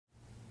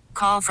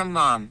Call from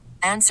mom.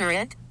 Answer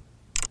it.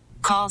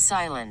 Call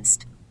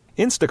silenced.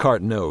 Instacart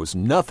knows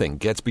nothing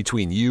gets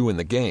between you and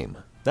the game.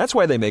 That's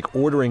why they make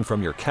ordering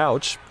from your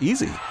couch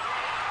easy.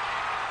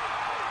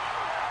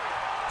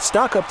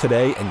 Stock up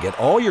today and get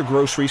all your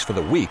groceries for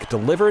the week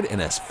delivered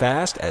in as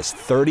fast as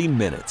 30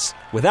 minutes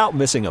without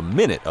missing a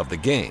minute of the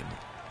game.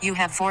 You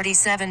have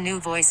 47 new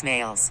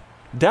voicemails.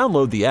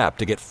 Download the app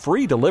to get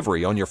free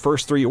delivery on your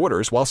first 3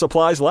 orders while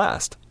supplies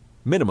last.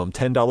 Minimum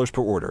 $10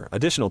 per order.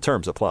 Additional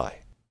terms apply.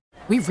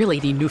 We really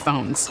need new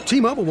phones.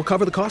 T-Mobile will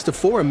cover the cost of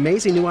 4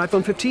 amazing new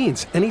iPhone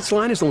 15s, and each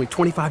line is only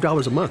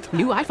 $25 a month.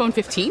 New iPhone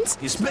 15s?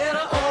 It's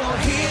better over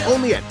here.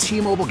 Only at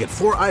T-Mobile, get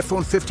 4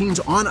 iPhone 15s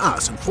on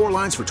us and 4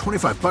 lines for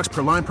 $25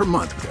 per line per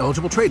month with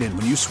eligible trade-in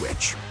when you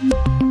switch.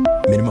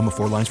 Minimum of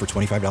 4 lines for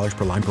 $25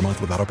 per line per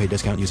month with autopay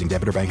discount using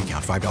debit or bank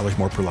account. $5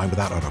 more per line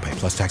without autopay,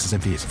 plus taxes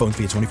and fees. Phone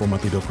fee at 24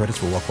 monthly bill credits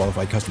for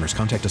well-qualified customers.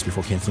 Contact us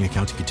before canceling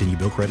account to continue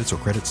bill credits or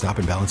credit stop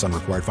and balance on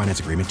required finance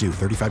agreement due.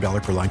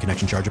 $35 per line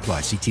connection charge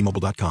applies. See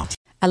T-Mobile.com.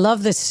 I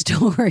love this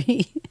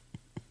story.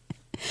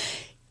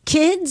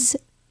 Kids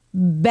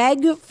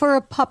beg for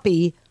a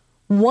puppy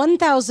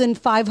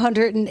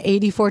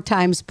 1,584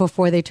 times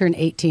before they turn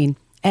 18.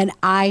 And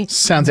I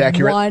sounds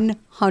accurate.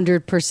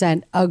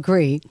 100%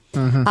 agree.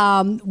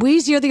 Mm-hmm.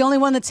 Weeze, you're the only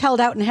one that's held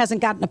out and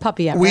hasn't gotten a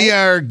puppy yet,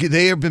 right?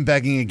 They have been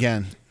begging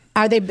again.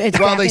 Are they?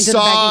 Well, they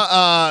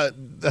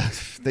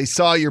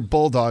saw your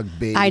bulldog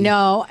baby. I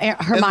know,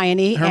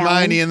 Hermione.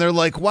 And they're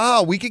like,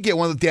 "Wow, we could get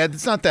one with Dad.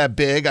 It's not that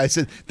big." I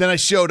said. Then I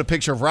showed a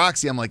picture of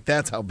Roxy. I'm like,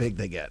 "That's how big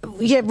they get."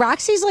 Yeah,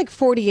 Roxy's like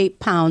 48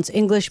 pounds,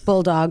 English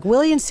bulldog.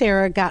 Willie and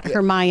Sarah got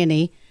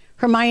Hermione.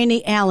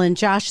 Hermione Allen.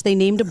 Josh, they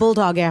named a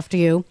bulldog after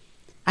you.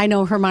 I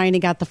know Hermione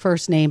got the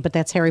first name, but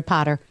that's Harry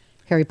Potter.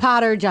 Harry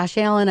Potter, Josh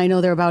Allen. I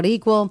know they're about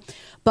equal.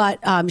 But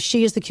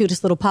she is the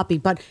cutest little puppy.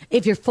 But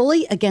if you're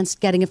fully against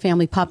getting a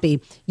family puppy,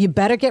 you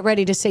better get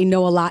ready to say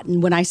no a lot.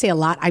 And when I say a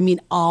lot, I mean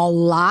a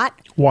lot.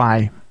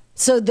 Why?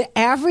 So the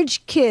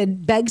average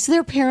kid begs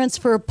their parents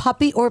for a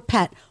puppy or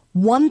pet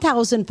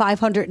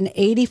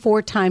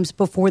 1,584 times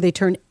before they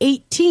turn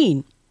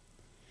 18.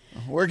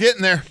 We're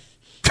getting there.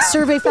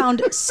 Survey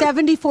found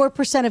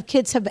 74% of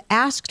kids have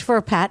asked for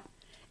a pet,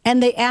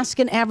 and they ask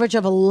an average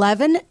of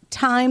 11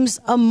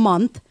 times a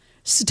month,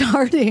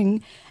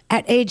 starting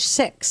at age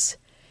 6.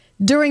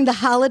 During the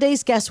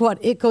holidays, guess what?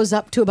 It goes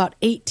up to about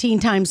 18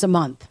 times a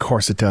month. Of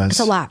course it does. It's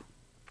a lot.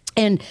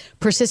 And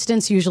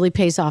persistence usually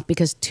pays off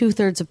because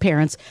 2/3 of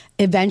parents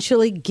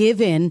eventually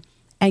give in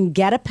and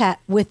get a pet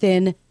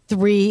within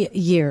 3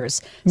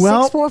 years.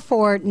 Well,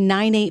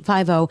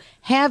 644-9850.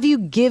 Have you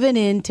given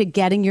in to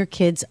getting your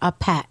kids a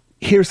pet?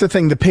 Here's the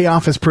thing. The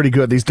payoff is pretty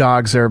good. These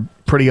dogs are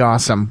pretty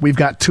awesome. We've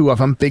got 2 of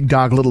them, big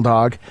dog, little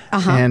dog.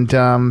 And,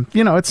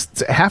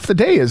 it's half the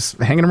day is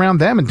hanging around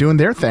them and doing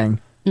their thing.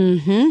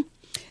 Mm-hmm.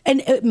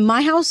 And at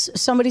my house,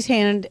 somebody's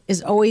hand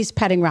is always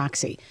petting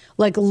Roxy.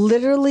 Like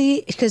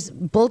literally, because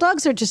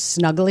bulldogs are just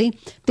snuggly.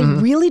 They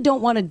really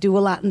don't want to do a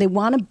lot, and they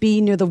want to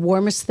be near the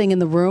warmest thing in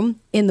the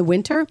room in the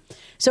winter.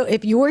 So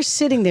if you're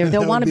sitting there,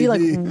 they'll want to be like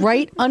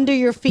right under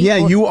your feet. Yeah,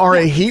 you are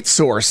a heat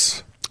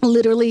source.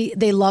 Literally,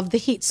 they love the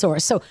heat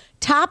source. So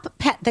top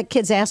pet that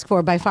kids ask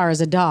for by far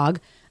is a dog.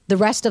 The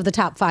rest of the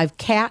top 5,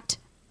 cat,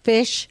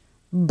 fish,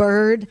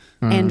 bird,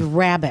 and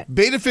rabbit.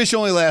 Beta fish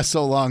only last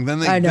so long. Then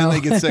they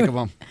get sick of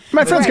them.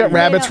 My friend's got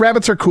rabbits.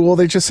 Rabbits are cool.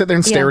 They just sit there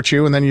and stare at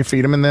you, and then you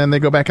feed them, and then they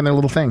go back in their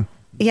little thing.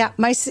 Yeah,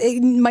 my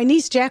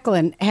niece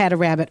Jacqueline had a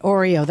rabbit,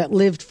 Oreo, that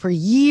lived for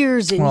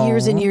years and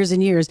years and years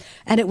and years,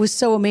 and it was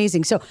so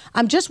amazing. So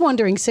I'm just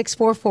wondering,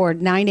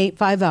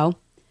 644-9850,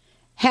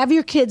 have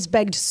your kids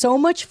begged so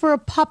much for a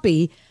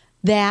puppy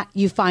that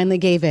you finally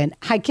gave in?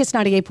 Hi, Kiss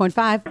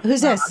 98.5.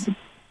 Who's this?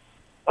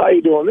 How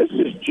you doing? This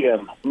is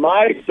Jim.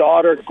 My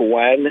daughter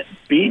Gwen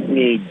beat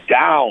me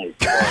down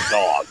for a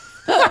dog.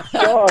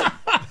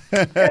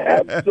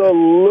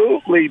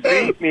 Absolutely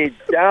beat me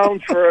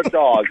down for a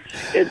dog.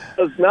 It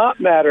does not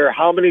matter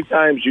how many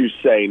times you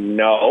say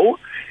no.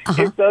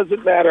 It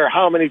doesn't matter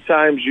how many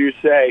times you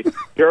say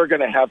you're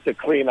going to have to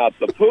clean up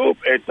the poop.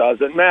 It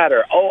doesn't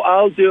matter. Oh,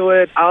 I'll do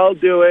it.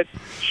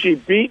 She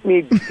beat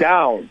me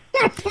down.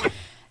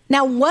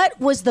 Now, what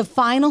was the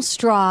final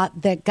straw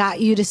that got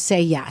you to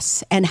say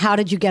yes? And how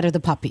did you get her the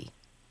puppy?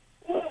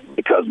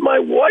 Because my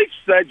wife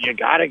said, you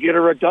got to get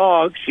her a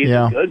dog. She's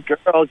a good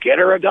girl. Get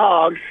her a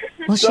dog.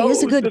 Well, she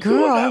is a good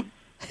girl.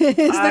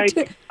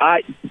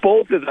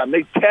 Both of them,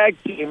 they tag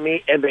teamed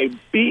me, and they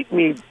beat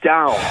me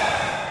down.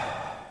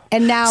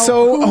 And now...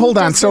 So, hold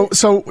on. So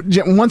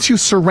once you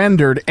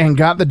surrendered and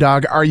got the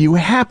dog, are you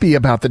happy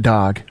about the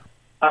dog?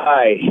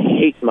 I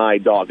hate my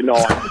dog. No,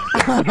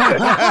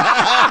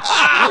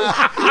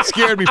 it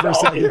scared me for a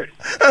second.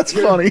 That's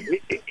funny.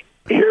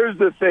 Here's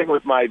the thing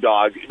with my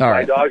dog.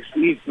 My dog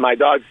sees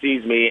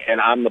me, and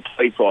I'm the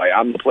play toy.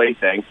 I'm the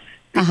plaything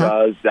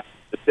because that's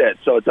it.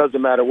 So it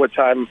doesn't matter what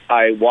time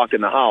I walk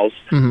in the house.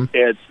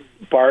 It's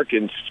bark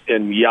and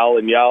yell,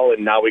 and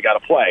now we got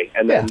to play.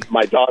 And then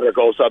my daughter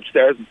goes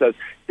upstairs and says,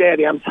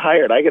 "Daddy, I'm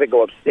tired. I got to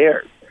go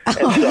upstairs." And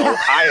so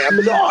I am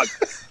the dog.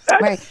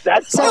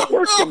 That's how it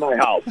works in my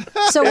house.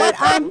 So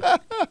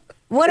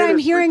what what I'm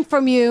hearing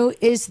from you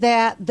is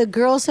that the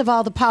girls have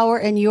all the power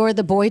and you're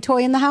the boy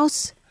toy in the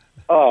house?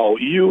 Oh,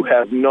 you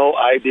have no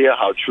idea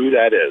how true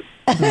that is.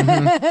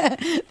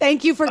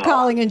 Thank you for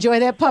calling. Enjoy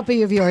that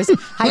puppy of yours.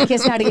 Hi,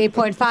 Kiss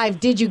 98.5.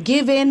 Did you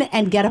give in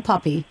and get a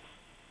puppy?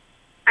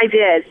 I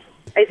did.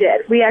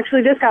 We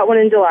actually just got one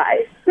in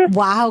July.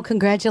 Wow,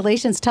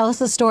 congratulations. Tell us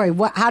the story.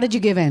 How did you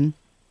give in?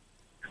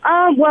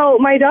 Well,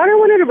 my daughter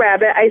wanted a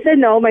rabbit. I said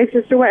no. My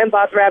sister went and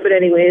bought the rabbit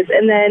anyways.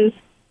 And then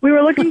we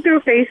were looking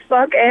through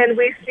Facebook, and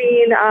we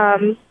seen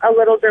a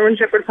little German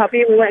Shepherd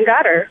puppy. We went and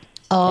got her.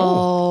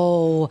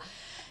 Oh,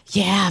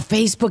 yeah.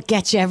 Facebook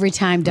gets you every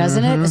time,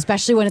 doesn't it?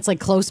 Especially when it's like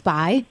close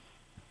by.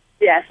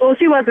 Yes. Well,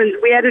 she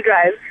wasn't. We had to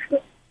drive.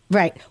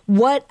 Right.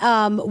 What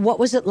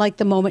was it like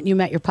the moment you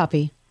met your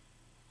puppy?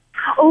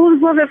 Oh, it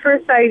was love at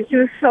first sight. She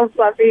was so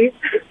fluffy.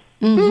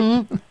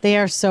 They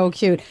are so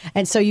cute.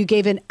 And so you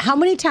gave in. How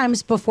many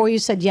times before you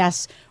said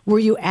yes were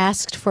you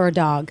asked for a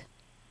dog?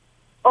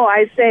 Oh,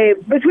 I'd say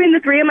between the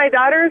three of my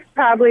daughters,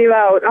 probably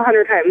about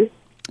 100 times.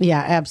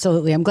 Yeah,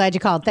 absolutely. I'm glad you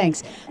called.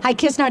 Thanks. Hi,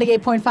 Kiss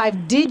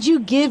 98.5. Did you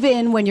give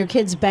in when your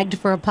kids begged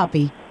for a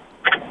puppy?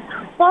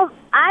 Well,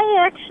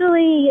 I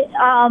actually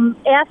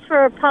asked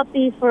for a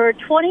puppy for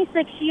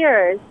 26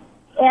 years,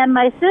 and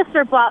my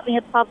sister bought me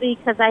a puppy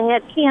because I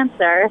had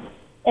cancer,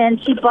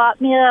 and she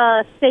bought me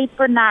a St.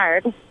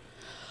 Bernard.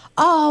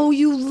 Oh,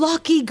 you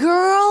lucky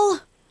girl.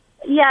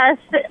 Yes,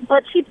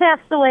 but she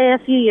passed away a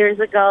few years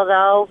ago,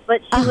 though.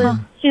 But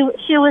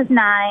she was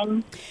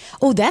 9.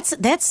 Oh, that's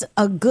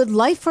a good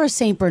life for a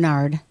St.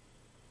 Bernard.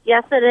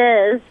 Yes, it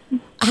is.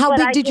 How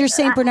big did your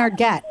St. Bernard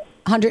get?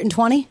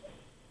 120?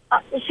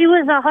 She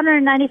was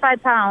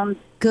 195 pounds.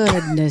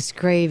 Goodness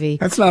gravy.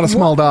 That's not a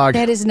small dog.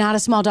 That is not a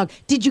small dog.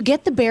 Did you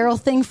get the barrel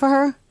thing for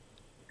her?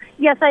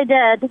 Yes, I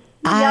did.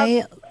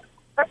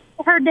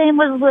 Her name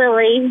was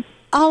Lily.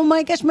 Oh,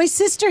 my gosh. My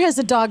sister has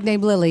a dog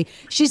named Lily.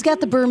 She's got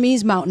the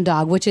Burmese mountain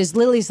dog, which is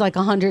Lily's like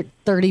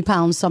 130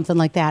 pounds, something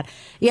like that.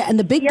 Yeah, and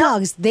the big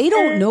dogs, they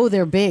don't know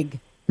they're big.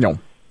 No.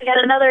 I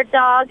got another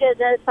dog, and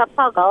it's a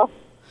puggle.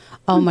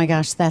 Oh, my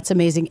gosh. That's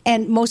amazing.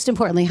 And most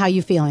importantly, how are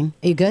you feeling?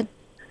 Are you good?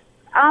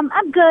 I'm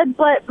good,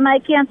 but my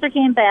cancer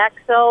came back,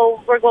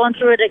 so we're going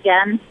through it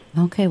again.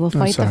 Okay, we'll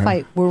fight the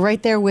fight. We're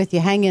right there with you.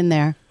 Hang in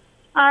there.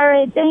 All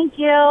right, thank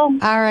you. All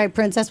right,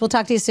 Princess. We'll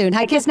talk to you soon.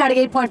 Hi, Kiss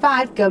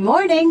 98.5. Good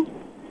morning.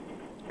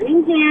 Hey,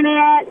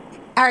 Janet.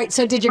 All right,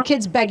 so did your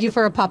kids beg you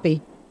for a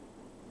puppy?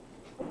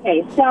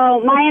 Okay, so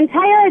my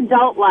entire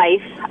adult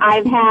life,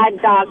 I've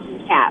had dogs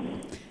and cats.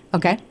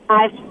 Okay.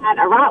 I've had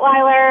a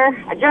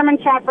Rottweiler, a German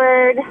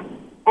Shepherd,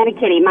 and a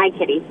kitty, my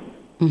kitty.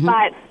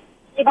 But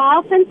they've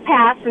all since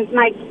passed since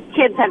my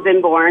kids have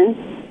been born.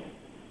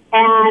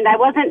 And I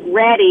wasn't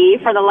ready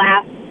for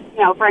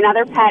for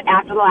another pet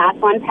after the last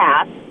one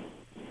passed.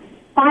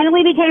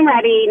 Finally became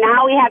ready.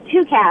 Now we have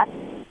 2 cats.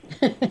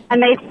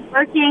 And they're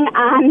working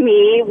on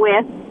me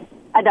with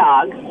a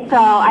dog. So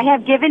I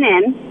have given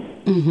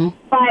in,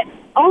 but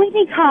only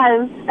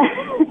because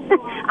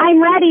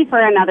I'm ready for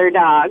another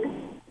dog.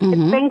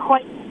 It's been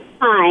quite some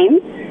time.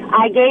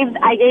 I gave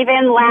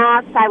in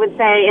last, I would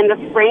say, in the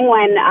spring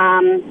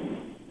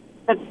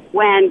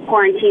when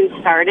quarantine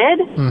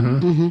started.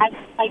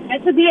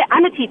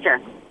 I'm a teacher.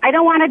 I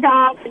don't want a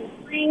dog in the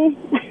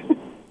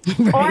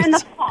spring or in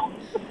the fall.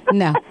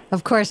 No,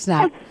 of course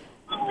not.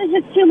 It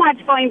was just too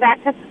much going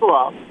back to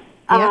school.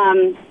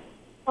 Yep.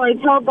 So I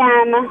told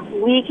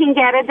them, we can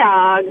get a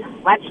dog.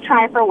 Let's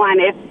try for one.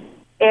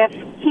 If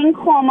King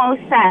Cuomo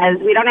says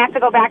we don't have to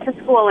go back to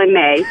school in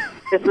May,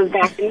 this was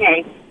back in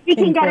May, we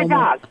can get a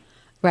dog.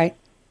 Right.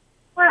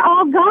 We're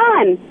all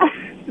gone.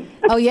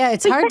 Oh, yeah,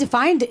 it's hard to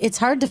find. It's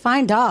hard to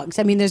find dogs.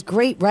 I mean, there's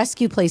great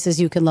rescue places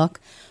you can look,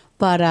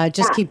 but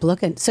just keep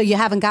looking. So you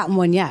haven't gotten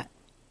one yet?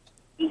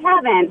 We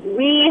haven't.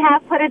 We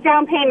have put a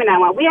down payment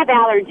on one. We have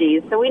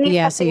allergies, so we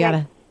need so you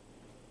gotta.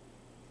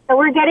 So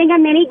we're getting a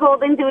mini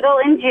golden doodle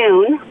in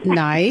June.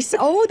 Nice.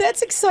 Oh,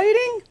 that's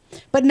exciting.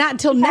 But not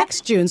until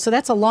next June, so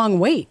that's a long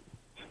wait.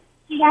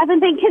 She hasn't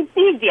been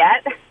conceived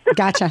yet.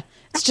 Gotcha.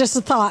 It's just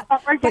a thought.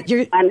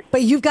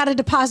 But you've got a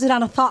deposit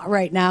on a thought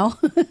right now.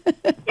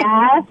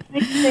 Yes, we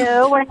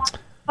do. We're not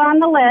on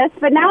the list,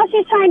 but now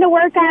she's trying to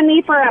work on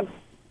me for a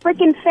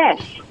freaking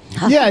fish.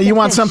 Yeah, you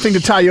want something to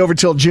tie you over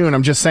till June.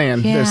 I'm just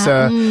saying. Yeah.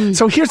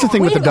 So here's the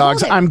thing with the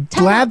dogs. I'm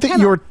glad that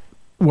you're...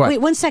 What? Wait,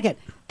 1 second.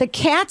 The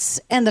cats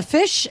and the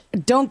fish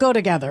don't go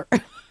together.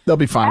 They'll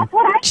be fine. That's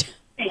what I'm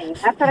saying.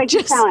 That's what I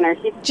keep telling her.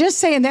 Just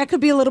saying, that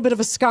could be a little bit of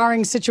a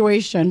scarring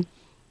situation.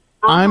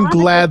 I'm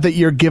glad that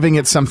you're giving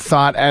it some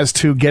thought as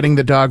to getting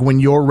the dog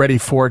when you're ready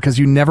for it, because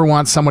you never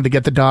want someone to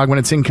get the dog when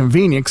it's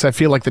inconvenient, because I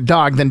feel like the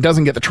dog then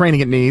doesn't get the training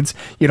it needs.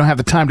 You don't have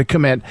the time to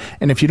commit,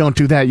 and if you don't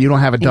do that, you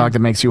don't have a dog that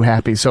makes you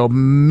happy. So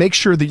make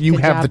sure that you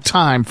have the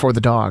time for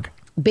the dog.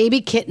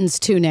 Baby kittens,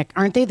 too, Nick.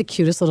 Aren't they the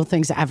cutest little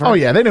things ever? Oh,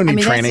 yeah. They don't need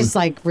training. That's just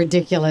like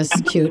ridiculous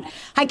cute.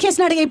 Hi, Kiss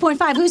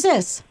 98.5. Who's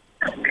this?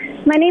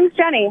 My name's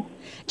Jenny.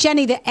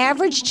 Jenny, the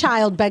average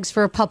child begs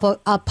for a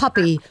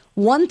puppy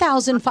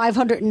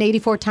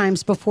 1,584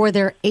 times before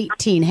they're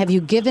 18. Have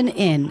you given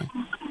in?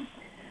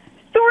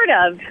 Sort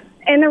of.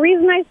 And the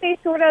reason I say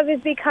sort of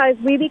is because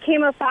we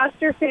became a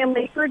foster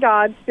family for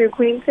dogs through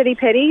Queen City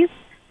Pitties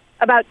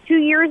about 2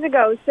 years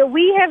ago. So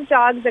we have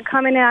dogs that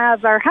come in and out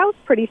of our house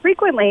pretty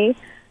frequently.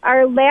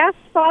 Our last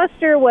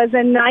foster was a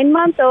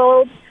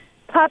 9-month-old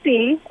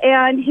puppy,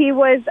 and he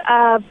was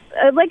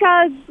like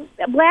a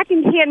black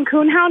and tan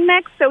coonhound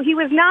mix. So he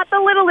was not the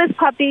littlest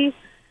puppy.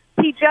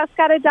 He just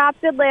got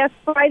adopted last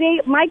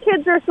Friday. My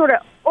kids are sort of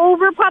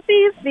over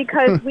puppies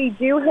because we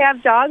do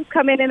have dogs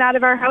come in and out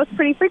of our house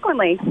pretty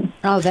frequently.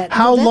 Oh,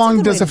 How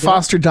long does a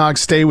foster dog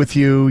stay with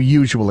you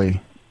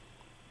usually?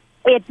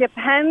 It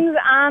depends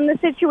on the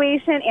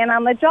situation and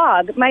on the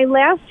dog. My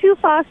last 2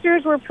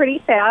 fosters were pretty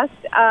fast.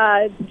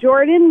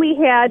 Jordan we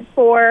had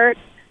for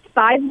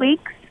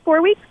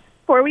 4 weeks.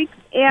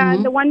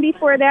 And the one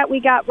before that we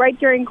got right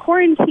during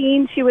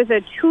quarantine. She was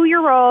a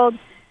 2-year-old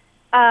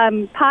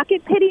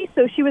pocket pitty,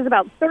 so she was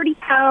about 30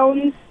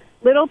 pounds,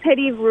 little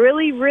pitty,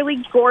 really, really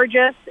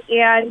gorgeous.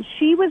 And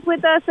she was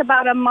with us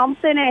about a month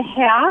and a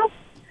half.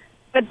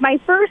 But my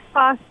first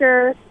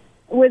foster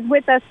was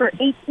with us for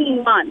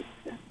 18 months.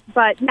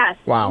 But yes,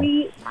 wow.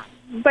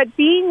 But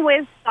being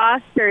with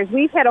fosters,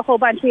 we've had a whole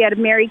bunch. We had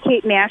Mary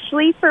Kate and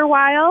Ashley for a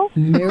while.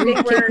 Mary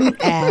Kate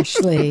and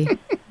Ashley.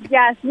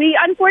 Yes, we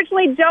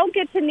unfortunately don't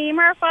get to name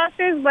our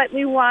fosters, but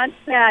we want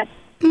that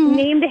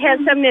name to have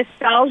some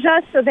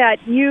nostalgia so that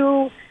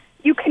you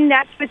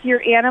connect with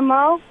your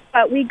animal.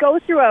 But we go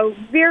through a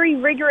very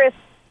rigorous,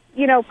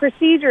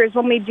 procedures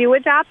when we do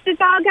adopt a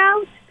dog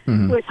out.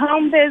 With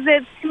home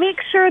visits to make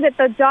sure that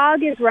the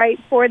dog is right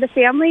for the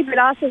family, but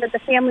also that the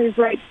family is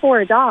right for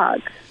a dog.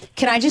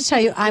 Can I just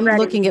tell you, I'm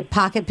looking at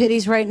pocket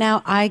pitties right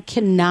now. I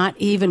cannot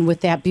even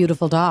with that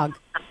beautiful dog.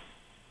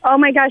 Oh,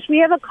 my gosh. We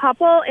have a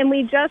couple, and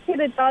we just had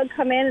a dog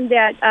come in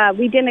that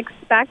we didn't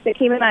expect that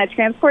came in on a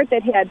transport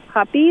that had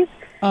puppies.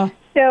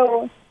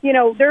 So,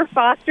 their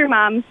foster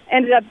mom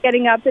ended up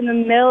getting up in the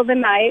middle of the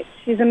night.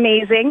 She's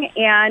amazing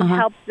and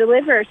helped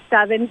deliver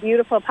 7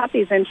 beautiful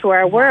puppies into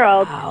our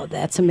world. Wow,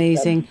 that's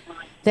amazing.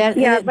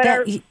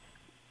 It's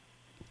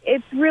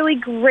really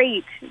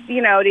great,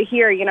 to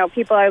hear,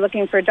 people are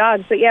looking for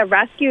dogs. But,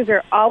 rescues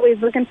are always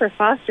looking for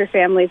foster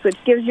families, which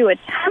gives you a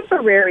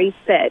temporary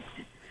fit.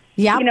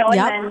 Yeah, and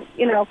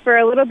then, for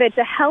a little bit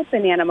to help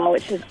an animal,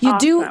 which is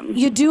awesome.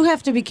 You do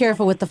have to be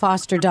careful with the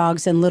foster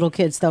dogs and little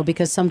kids, though,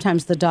 because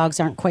sometimes the dogs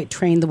aren't quite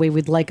trained the way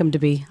we'd like them to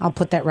be. I'll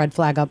put that red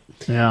flag up.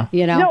 Yeah.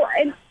 No,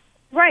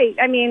 right.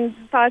 I mean,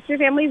 foster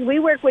families, we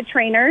work with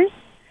trainers.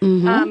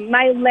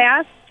 My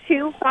last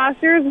 2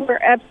 fosters were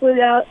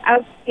absolutely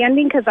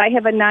outstanding because I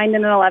have a 9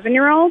 and an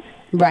 11-year-old.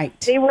 Right.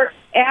 They were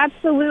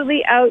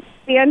absolutely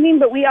outstanding,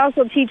 but we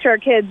also teach our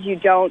kids you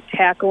don't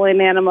tackle an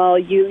animal.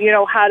 You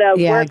know how to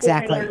work with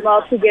an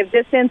animal to give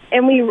distance.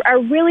 And we are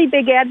really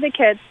big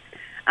advocates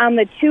on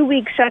the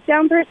 2-week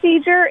shutdown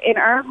procedure in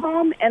our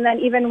home and then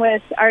even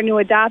with our new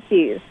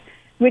adoptees,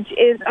 which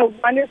is a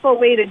wonderful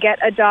way to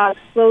get a dog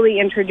slowly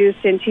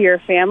introduced into your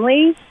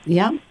family.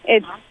 Yeah.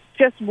 It's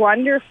just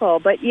wonderful.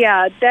 But,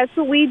 that's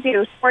what we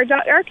do.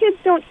 Our kids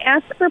don't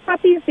ask for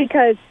puppies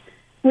because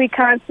we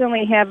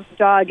constantly have a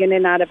dog in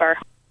and out of our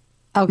home.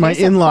 Okay, my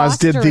in-laws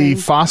did the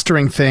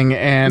fostering thing,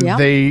 and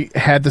they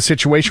had the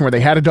situation where they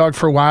had a dog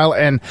for a while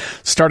and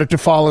started to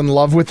fall in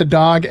love with the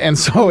dog. And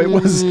so it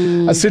was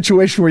a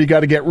situation where you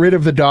got to get rid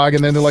of the dog,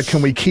 and then they're like,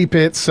 can we keep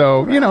it?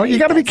 So, you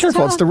got to be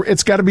careful.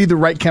 It's got to be the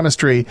right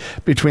chemistry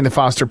between the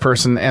foster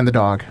person and the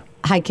dog.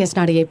 Hi, Kiss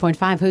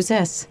 98.5. Who's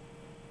this?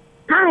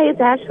 Hi,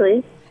 it's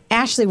Ashley.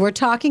 Ashley, we're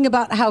talking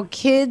about how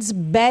kids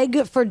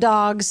beg for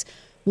dogs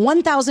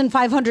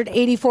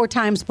 1,584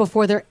 times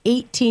before they're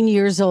 18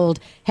 years old.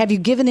 Have you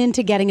given in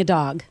to getting a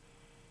dog?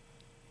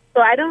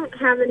 So I don't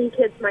have any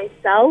kids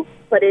myself,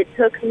 but it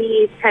took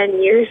me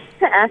 10 years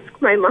to ask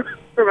my mom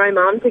for my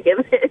mom to give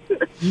it.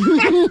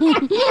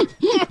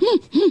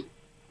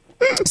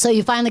 So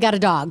you finally got a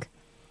dog?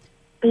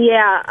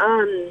 Yeah.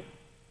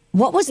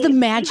 What was the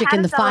magic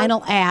in the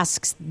final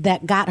asks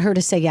that got her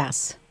to say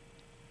yes?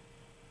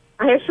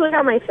 I actually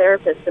got my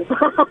therapist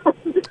involved.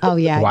 Oh,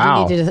 yeah.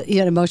 Wow. You needed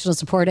an emotional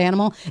support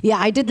animal? Yeah,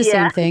 I did the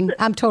same thing.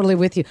 I'm totally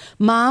with you.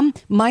 Mom,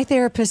 my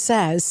therapist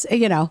says,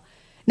 Now,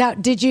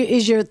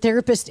 is your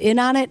therapist in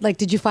on it? Like,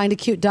 did you find a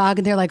cute dog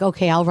and they're like,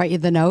 okay, I'll write you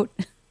the note?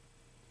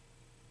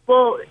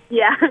 Well,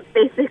 yeah,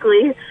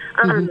 basically.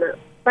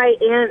 My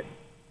aunt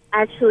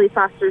actually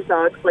fosters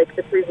dogs like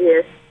the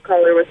previous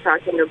caller was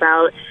talking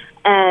about.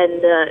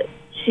 And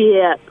she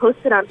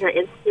posted on her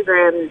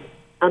Instagram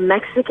a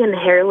Mexican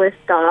hairless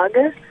dog.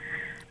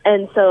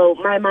 And so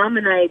my mom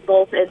and I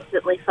both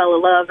instantly fell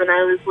in love, and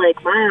I was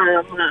like,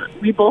 Mom,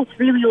 we both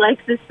really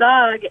like this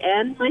dog,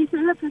 and my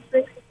therapist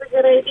thinks it's a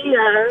good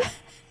idea.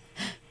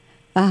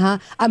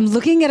 I'm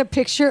looking at a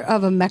picture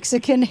of a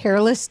Mexican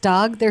hairless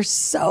dog. They're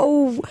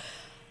so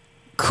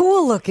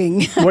cool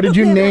looking. What did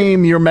you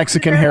name your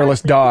Mexican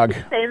hairless dog?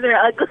 Say they're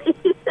ugly.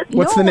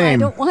 What's the name?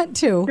 I don't want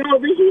to. No,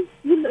 but he's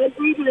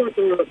ugly.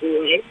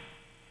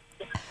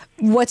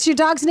 What's your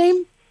dog's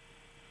name?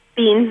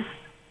 Bean.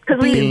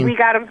 Because we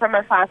got him from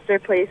a foster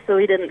place, so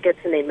we didn't get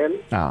to name him.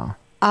 Oh.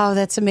 Oh,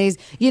 that's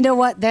amazing. You know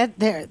what?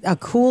 They're a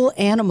cool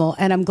animal,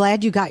 and I'm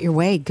glad you got your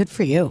way. Good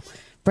for you.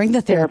 Bring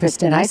the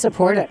therapist in. I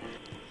support it.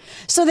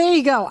 So there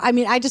you go. I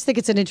mean, I just think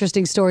it's an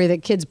interesting story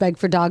that kids beg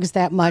for dogs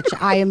that much.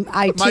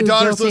 My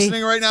daughter's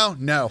listening right now.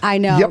 No, I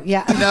know. Yep.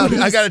 Yeah. No,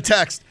 I got a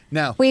text.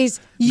 No, please.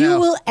 You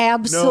will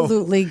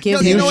absolutely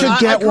give. You should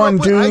get one,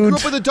 dude. I grew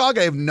up with a dog.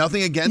 I have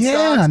nothing against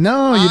dogs. Yeah,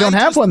 no, you don't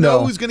have one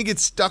though. Who's going to get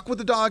stuck with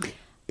the dog?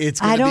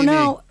 I don't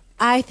know. Me.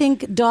 I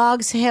think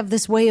dogs have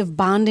this way of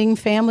bonding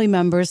family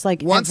members.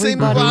 Like once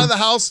everybody. they move out of the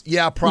house,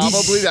 yeah,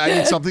 probably I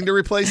need something to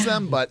replace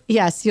them. But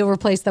yes, you'll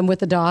replace them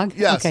with a dog.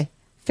 Yes. Okay.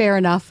 Fair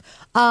enough.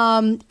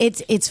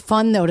 It's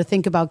fun though to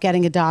think about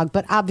getting a dog,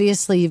 but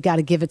obviously you've got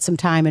to give it some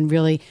time and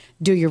really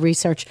do your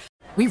research.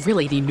 We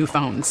really need new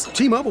phones.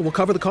 T-Mobile will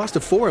cover the cost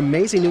of 4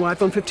 amazing new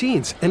iPhone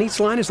 15s, and each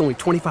line is only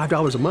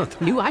 $25 a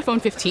month. New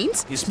iPhone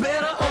 15s? It's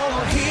better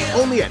over here.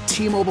 Only at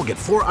T-Mobile, get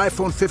 4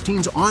 iPhone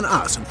 15s on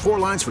us and 4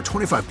 lines for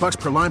 $25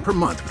 per line per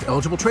month with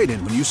eligible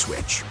trade-in when you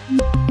switch.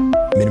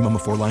 Minimum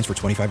of 4 lines for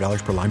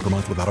 $25 per line per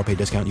month with autopay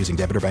discount using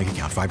debit or bank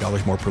account.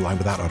 $5 more per line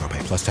without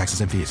autopay, plus taxes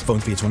and fees. Phone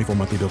fee at 24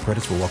 monthly bill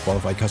credits for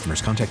well-qualified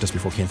customers. Contact us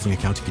before canceling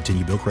account to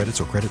continue bill credits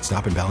or credit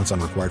stop and balance on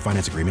required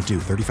finance agreement due.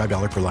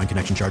 $35 per line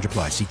connection charge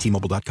applies. See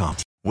T-Mobile.com.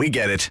 We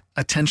get it.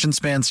 Attention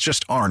spans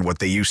just aren't what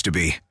they used to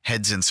be.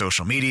 Heads in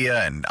social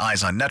media and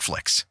eyes on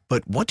Netflix.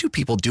 But what do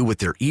people do with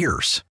their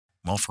ears?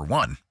 Well, for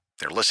one,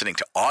 they're listening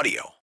to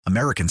audio.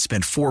 Americans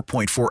spend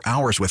 4.4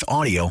 hours with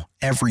audio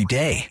every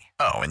day.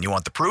 Oh, and you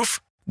want the proof?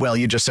 Well,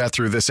 you just sat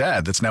through this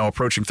ad that's now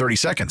approaching 30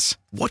 seconds.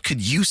 What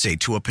could you say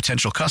to a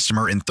potential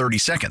customer in 30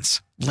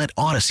 seconds? Let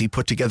Odyssey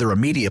put together a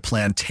media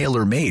plan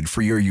tailor-made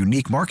for your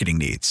unique marketing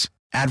needs.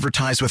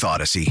 Advertise with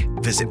Odyssey.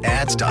 Visit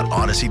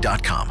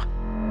ads.odyssey.com.